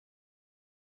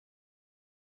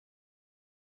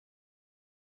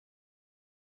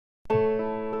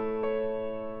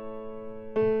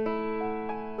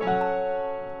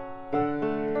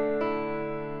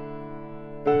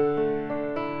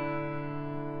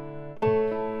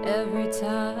Every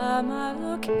time I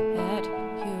look at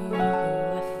you,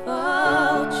 I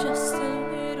fall just a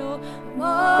little more,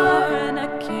 and I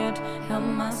can't help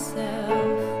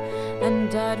myself,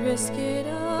 and I'd risk it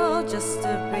all just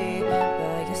to be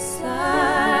by your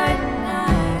side tonight.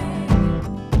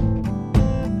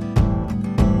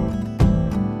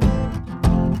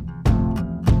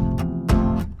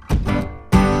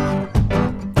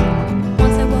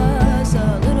 Once I was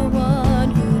a little one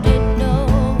who didn't know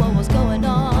what was going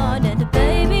on, and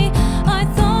baby, I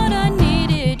thought I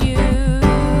needed you.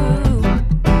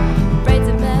 Brains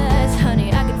a mess,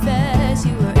 honey, I confess,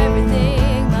 you were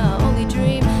everything, my only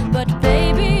dream. But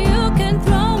baby, you can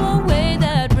throw away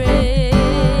that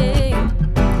ring.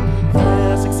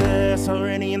 Success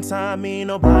already inside me,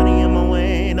 nobody in my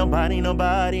way, nobody.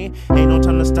 Ain't no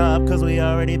time to stop, cause we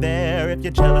already there. If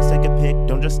you're jealous, take a pic,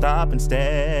 don't just stop and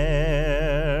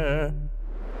stare.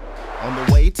 On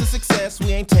the way to success,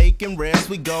 we ain't taking risks.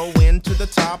 We go into the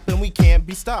top and we can't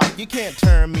be stopped. You can't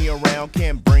turn me around,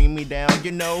 can't bring me down.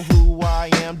 You know who I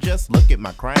am, just look at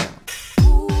my crown.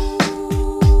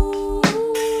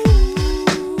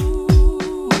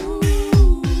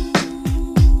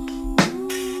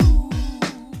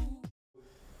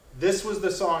 This was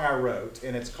the song I wrote,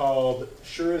 and it's called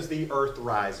Sure as the Earth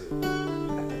Rises.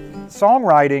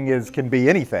 Songwriting can be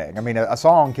anything. I mean, a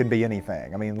song can be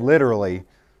anything. I mean, literally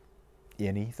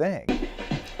anything.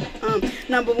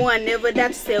 Number one, never doubt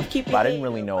yourself. Keep it. I didn't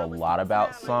really know a lot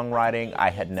about songwriting. I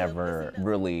had never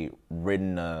really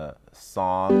written a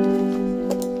song.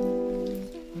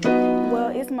 Well,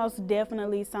 it's most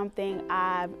definitely something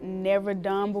I've never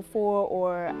done before,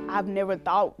 or I've never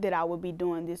thought that I would be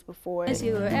doing this before.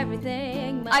 You were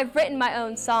everything. I've written my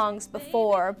own songs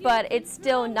before, but it's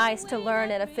still nice to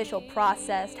learn an official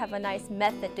process, to have a nice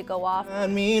method to go off. I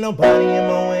mean, nobody in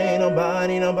my way,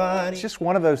 nobody. It's just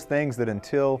one of those things that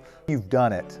until you've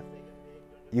done it,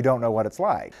 you don't know what it's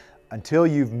like. Until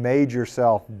you've made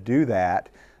yourself do that,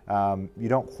 you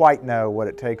don't quite know what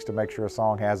it takes to make sure a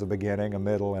song has a beginning, a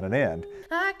middle, and an end.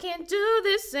 I can't do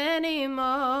this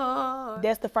anymore.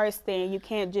 That's the first thing. You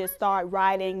can't just start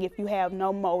writing if you have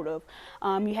no motive.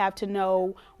 You have to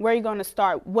know where you're going to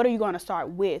start. What are you going to start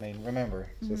with? I mean, remember,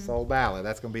 it's a soul ballad.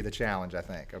 That's going to be the challenge, I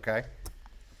think, okay?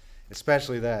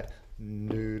 Especially that.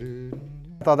 I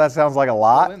thought that sounds like a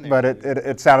lot, but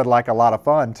it sounded like a lot of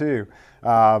fun, too.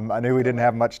 I knew we didn't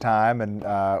have much time, and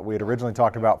we had originally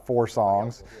talked about 4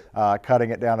 songs.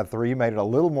 Cutting it down to 3 made it a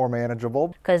little more manageable.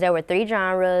 Because there were 3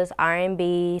 genres,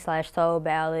 R&B/soul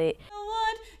ballad. I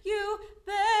want you,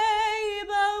 babe,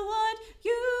 I want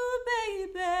you,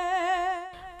 baby.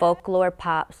 Folklore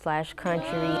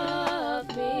pop/country.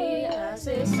 Love me, I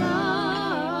say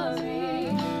sorry,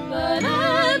 but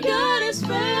I've got to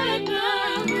spread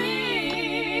my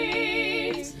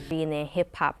wings. And then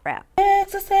hip-hop rap.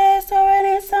 Success already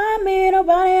inside me,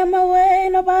 nobody in my way,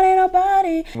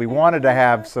 nobody. We wanted to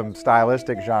have some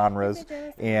stylistic genres,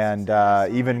 and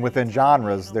even within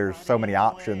genres, there's so many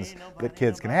options that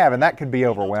kids can have, and that can be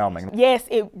overwhelming. Yes,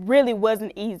 it really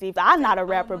wasn't easy. I'm not a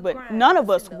rapper, but none of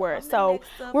us were. So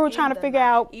we were trying to figure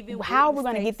out how we're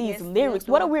going to get these lyrics.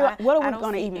 What are we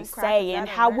going to even say, and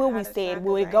how will we say it?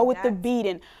 Will it go with the beat?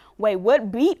 And wait, what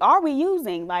beat are we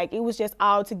using? Like, it was just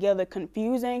altogether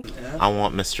confusing. I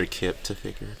want Mr. Kip to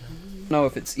figure it out. I don't know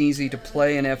if it's easy to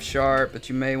play an F sharp, but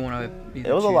you may want to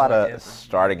It was a lot of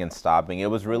starting and stopping.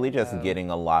 It was really just getting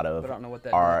a lot of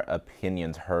our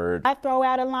opinions heard. I throw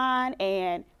out a line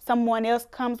and someone else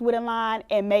comes with a line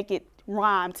and make it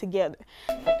rhyme together.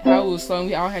 How it was slow,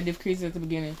 we all had difficulties at the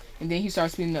beginning, and then he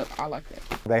started speeding up. I like that.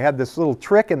 They had this little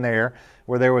trick in there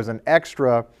where there was an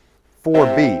extra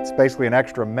 4 beats, basically an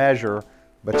extra measure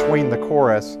between the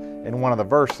chorus and one of the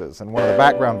verses. And one of the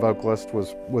background vocalists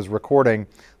was recording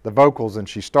the vocals, and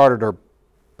she started her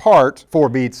part 4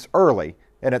 beats early,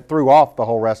 and it threw off the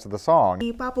whole rest of the song.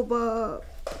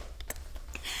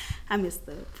 I missed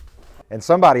that. And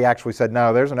somebody actually said,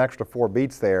 no, there's an extra 4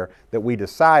 beats there that we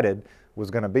decided was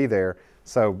going to be there.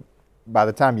 So by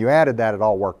the time you added that, it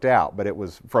all worked out. But it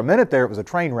was, for a minute there, it was a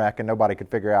train wreck, and nobody could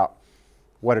figure out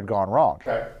what had gone wrong.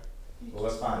 Okay. Well,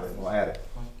 let's find it. We'll add it.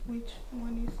 Which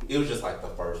one is it? It was just like the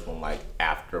first one, like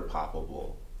after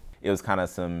Poppable. It was kind of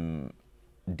some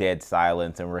dead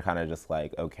silence, and we're kind of just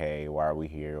like, okay, why are we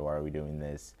here? Why are we doing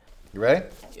this? You ready?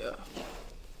 Yeah.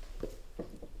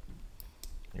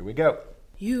 Here we go.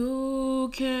 You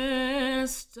can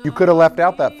stop. You could have left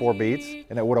out that 4 beats,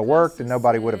 and it would have worked, and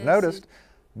nobody would have noticed,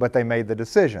 but they made the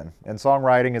decision. And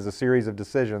songwriting is a series of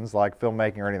decisions, like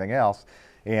filmmaking or anything else,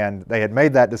 and they had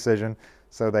made that decision,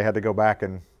 so they had to go back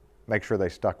and make sure they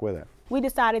stuck with it. We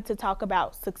decided to talk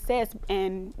about success,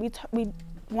 and we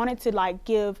wanted to like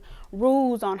give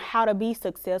rules on how to be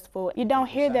successful. You don't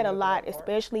hear that a lot,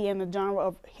 especially in the genre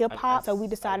of hip hop. So we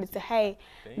decided to, hey,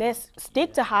 let's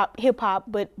stick to hip hop,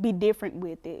 but be different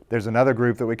with it. There's another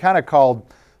group that we kind of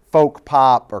called folk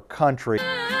pop or country.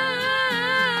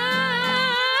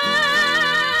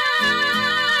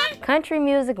 Country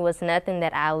music was nothing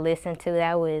that I listened to.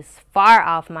 That was far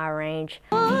off my range.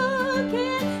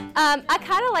 I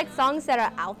kind of like songs that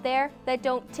are out there that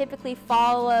don't typically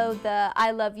follow the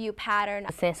I love you pattern.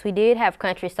 Since we did have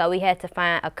country, so we had to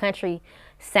find a country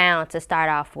sound to start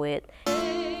off with.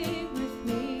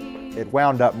 It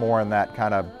wound up more in that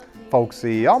kind of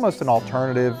folksy, almost an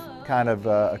alternative kind of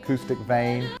acoustic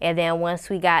vein. And then once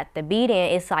we got the beat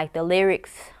in, it's like the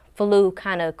lyrics flew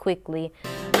kind of quickly.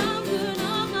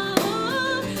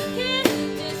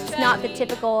 It's not the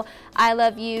typical I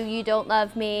love you, you don't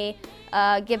love me,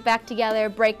 get back together,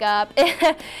 break up.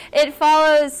 It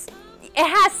follows, it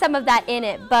has some of that in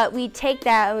it, but we take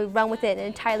that and we run with it in an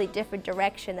entirely different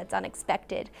direction that's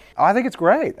unexpected. Oh, I think it's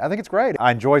great. I think it's great. I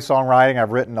enjoy songwriting.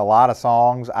 I've written a lot of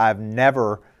songs. I've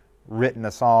never written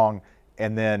a song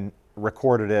and then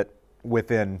recorded it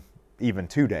within even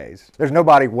 2 days. There's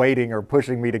nobody waiting or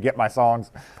pushing me to get my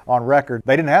songs on record.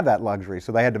 They didn't have that luxury,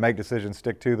 so they had to make decisions,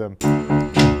 stick to them.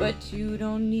 But you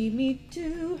don't need me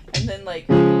to. And then like,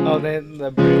 oh, then the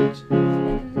bridge.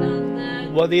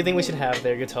 What do you think we should have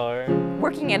there? Guitar?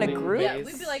 Working in a group? Yeah,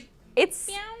 we'd be like, it's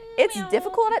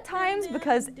difficult at times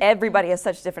because everybody has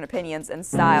such different opinions and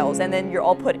styles, and then you're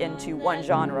all put into one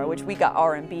genre, which we got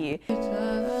R&B.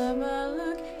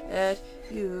 At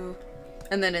you.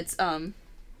 And then it's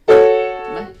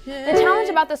The challenge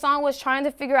about the song was trying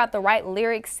to figure out the right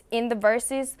lyrics in the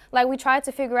verses. Like, we tried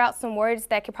to figure out some words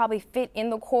that could probably fit in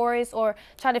the chorus, or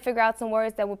try to figure out some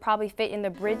words that would probably fit in the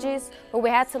bridges, but we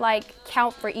had to like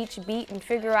count for each beat and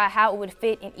figure out how it would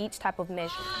fit in each type of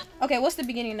measure. Okay, what's the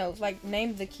beginning notes? Like,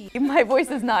 name the key. My voice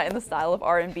is not in the style of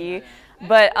R&B,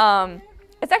 but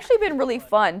it's actually been really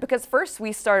fun because first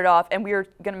we started off and we were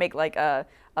gonna make like a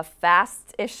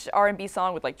fast-ish R&B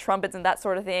song with like trumpets and that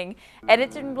sort of thing, and it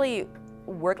didn't really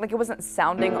work. Like, it wasn't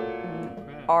sounding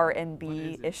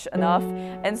R&B-ish enough,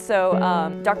 and so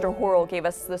Dr. Horrell gave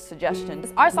us this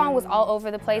suggestion. Our song was all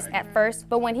over the place at first,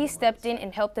 but when he stepped in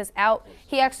and helped us out,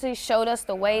 he actually showed us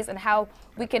the ways and how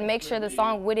we can make sure the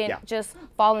song wouldn't just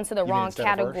fall into the wrong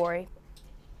category.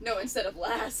 No, instead of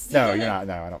last. No, you're not.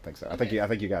 No, I don't think so. I think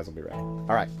you guys will be ready. All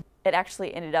right. It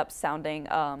actually ended up sounding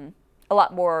a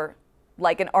lot more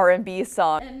like an R&B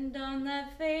song. And on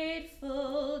that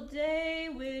fateful day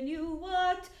when you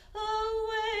walked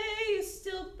away, you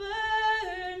still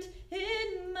burned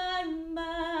in my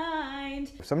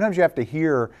mind. Sometimes you have to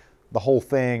hear the whole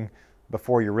thing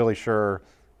before you're really sure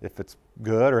if it's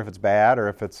good or if it's bad or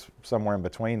if it's somewhere in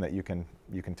between that you can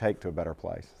take to a better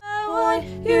place. I want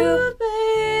you,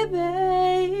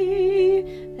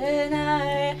 baby, and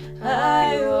I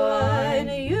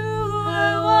want you.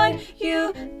 I want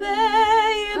you, babe.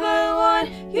 I want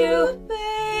you,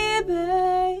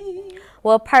 baby.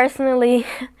 Well, personally,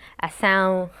 I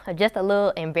sound just a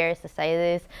little embarrassed to say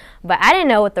this, but I didn't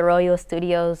know what the Royal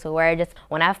Studios were. Just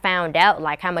when I found out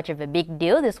like how much of a big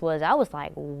deal this was, I was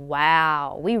like,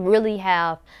 wow, we really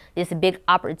have this big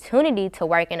opportunity to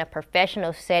work in a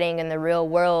professional setting in the real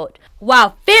world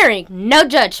while fearing no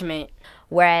judgment.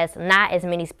 Whereas not as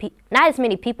many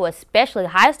people, especially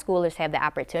high schoolers, have the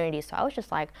opportunity. So I was just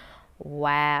like,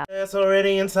 wow. It's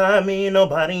already inside me,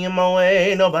 nobody in my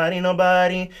way,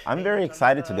 nobody. I'm very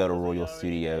excited to go to Royal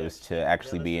Studios to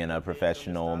actually be in a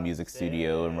professional music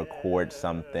studio and record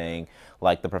something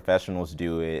like the professionals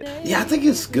do it. Yeah, I think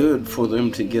it's good for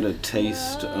them to get a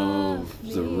taste of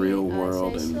the real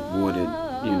world and what it,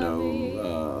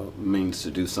 means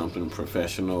to do something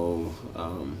professional.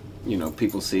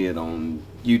 People see it on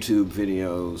YouTube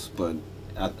videos, but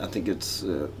I think it's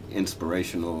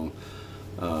inspirational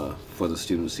for the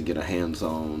students to get a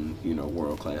hands-on,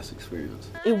 world-class experience.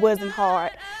 It wasn't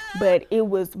hard, but it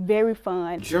was very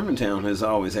fun. Germantown has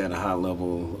always had a high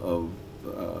level of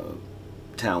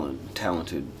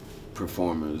talented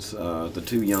performers. The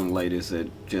two young ladies that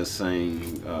just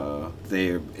sang,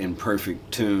 they're in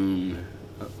perfect tune.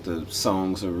 The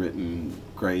songs are written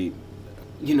great.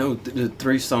 The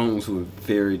three songs were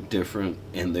very different,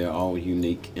 and they're all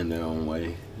unique in their own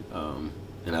way.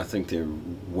 And I think they're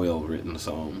well-written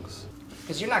songs.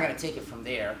 Because you're not going to take it from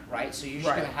there, right? So you're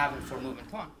just going to have it for moving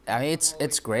on. I mean,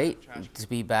 it's great to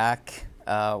be back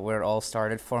where it all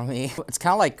started for me. It's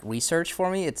kind of like research for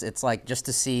me. It's like just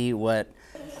to see what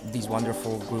these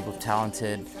wonderful group of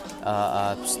talented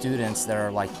students that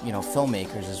are like,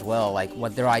 filmmakers as well, like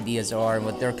what their ideas are and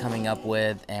what they're coming up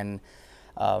with, and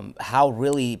how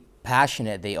really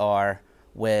passionate they are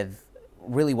with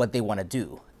really what they want to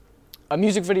do. A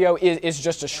music video is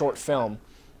just a short film,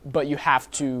 but you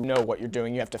have to know what you're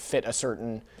doing. You have to fit a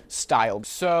certain style.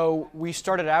 So we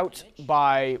started out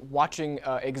by watching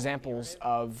examples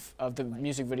of the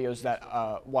music videos that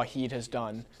Waheed has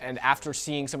done. And after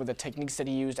seeing some of the techniques that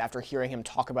he used, after hearing him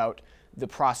talk about the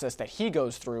process that he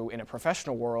goes through in a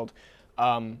professional world,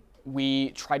 we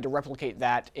tried to replicate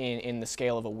that in the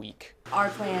scale of a week. Our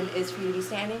plan is for you to be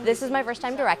standing. This is my first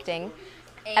time directing.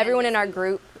 Everyone in our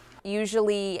group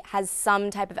usually has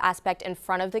some type of aspect in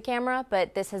front of the camera,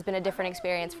 but this has been a different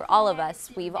experience for all of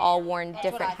us. We've all worn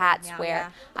different hats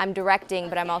where I'm directing,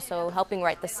 but I'm also helping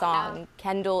write the song.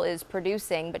 Kendall is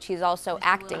producing, but she's also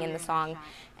acting in the song.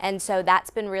 And so that's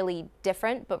been really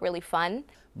different, but really fun.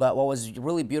 But what was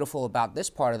really beautiful about this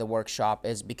part of the workshop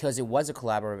is because it was a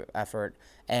collaborative effort,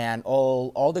 and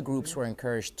all the groups were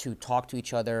encouraged to talk to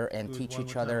each other and teach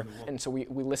each other. And so we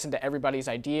listened to everybody's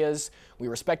ideas, we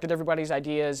respected everybody's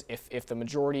ideas. If the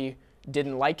majority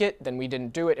didn't like it, then we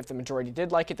didn't do it. If the majority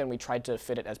did like it, then we tried to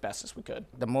fit it as best as we could.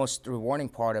 The most rewarding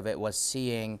part of it was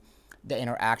seeing the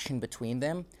interaction between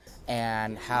them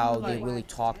and how they really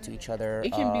talk to each other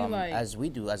as we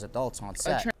do as adults on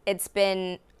set. It's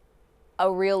been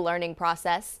a real learning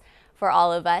process for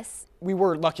all of us. We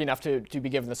were lucky enough to be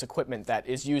given this equipment that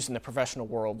is used in the professional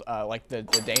world, like the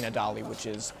Dana Dolly,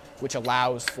 which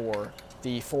allows for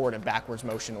the forward and backwards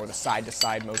motion or the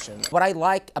side-to-side motion. What I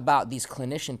like about these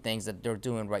clinician things that they're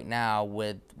doing right now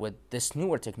with this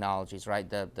newer technologies, right,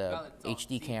 the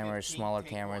HD cameras, smaller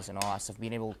cameras and all that stuff,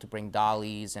 being able to bring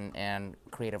dollies and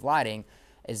creative lighting,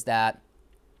 is that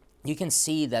you can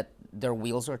see that their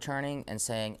wheels are turning and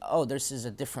saying, oh, this is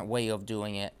a different way of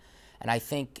doing it. And I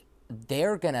think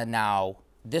they're gonna now,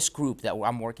 this group that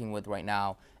I'm working with right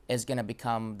now, is gonna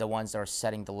become the ones that are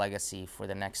setting the legacy for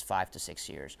the next 5 to 6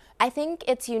 years. I think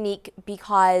it's unique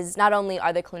because not only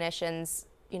are the clinicians,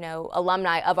 you know,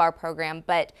 alumni of our program,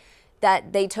 but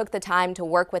that they took the time to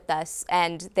work with us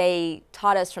and they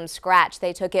taught us from scratch.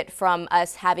 They took it from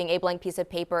us having a blank piece of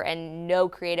paper and no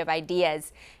creative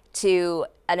ideas to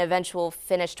an eventual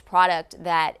finished product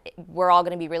that we're all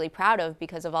going to be really proud of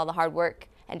because of all the hard work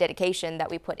and dedication that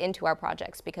we put into our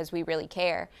projects, because we really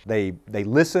care. They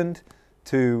listened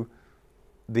to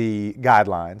the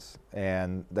guidelines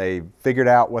and they figured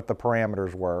out what the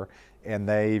parameters were, and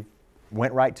they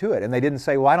went right to it. And they didn't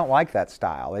say, well, I don't like that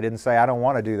style. They didn't say, I don't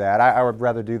want to do that. I would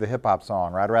rather do the hip hop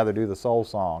song, or I'd rather do the soul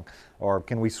song, or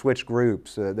can we switch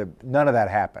groups? None of that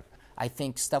happened. I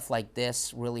think stuff like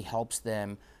this really helps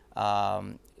them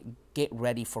get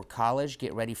ready for college,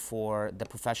 get ready for the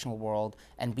professional world,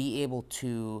 and be able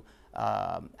to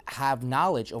have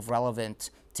knowledge of relevant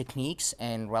techniques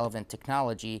and relevant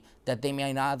technology that they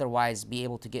may not otherwise be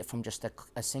able to get from just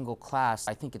a single class.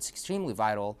 I think it's extremely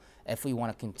vital if we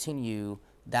want to continue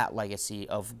that legacy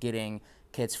of getting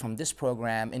kids from this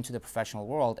program into the professional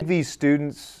world. These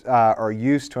students are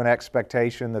used to an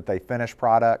expectation that they finish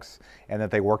products and that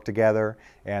they work together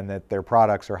and that their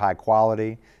products are high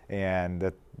quality and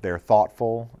that they're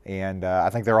thoughtful, and I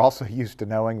think they're also used to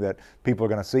knowing that people are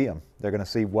going to see them. They're going to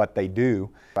see what they do.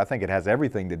 I think it has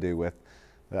everything to do with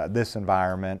this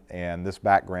environment and this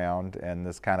background and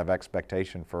this kind of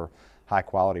expectation for high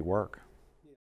quality work.